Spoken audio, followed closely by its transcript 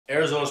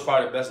Arizona's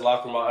probably the best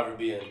locker room I'll ever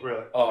be in.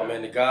 Really? Oh,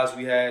 man, the guys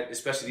we had,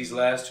 especially these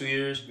last 2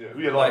 years. Yeah,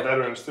 we had a lot of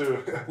veterans,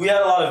 too. We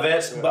had a lot of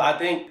vets, but I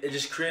think it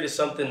just created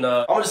something,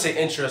 I'm going to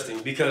say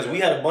interesting, because we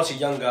had a bunch of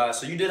young guys.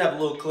 So you did have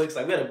little cliques.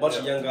 Like, we had a bunch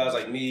of young guys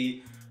like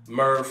me,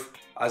 Murph,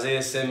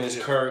 Isaiah Simmons,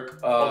 Kirk,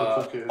 all the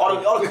cool kids.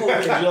 All the cool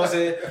kids, you know what I'm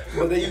saying?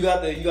 But then you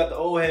got the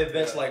old head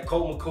vets like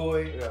Colt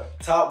McCoy,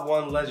 top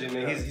one legend,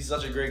 and he's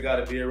such a great guy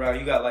to be around.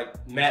 You got like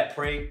Matt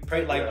Prate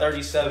like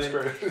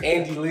 37,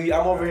 Andy Lee.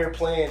 I'm over here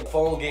playing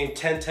phone game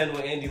 10-10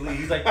 with Andy Lee.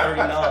 He's like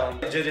 39.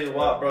 JJ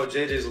Watt, bro.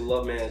 JJ's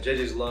love, man.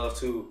 JJ's love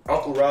too.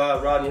 Uncle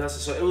Rodney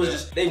Hudson. So it was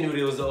just, they knew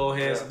they was the old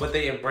heads, but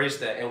they embraced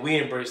that, and we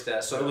embraced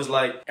that. So it was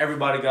like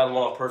everybody got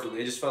along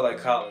perfectly. It just felt like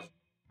college.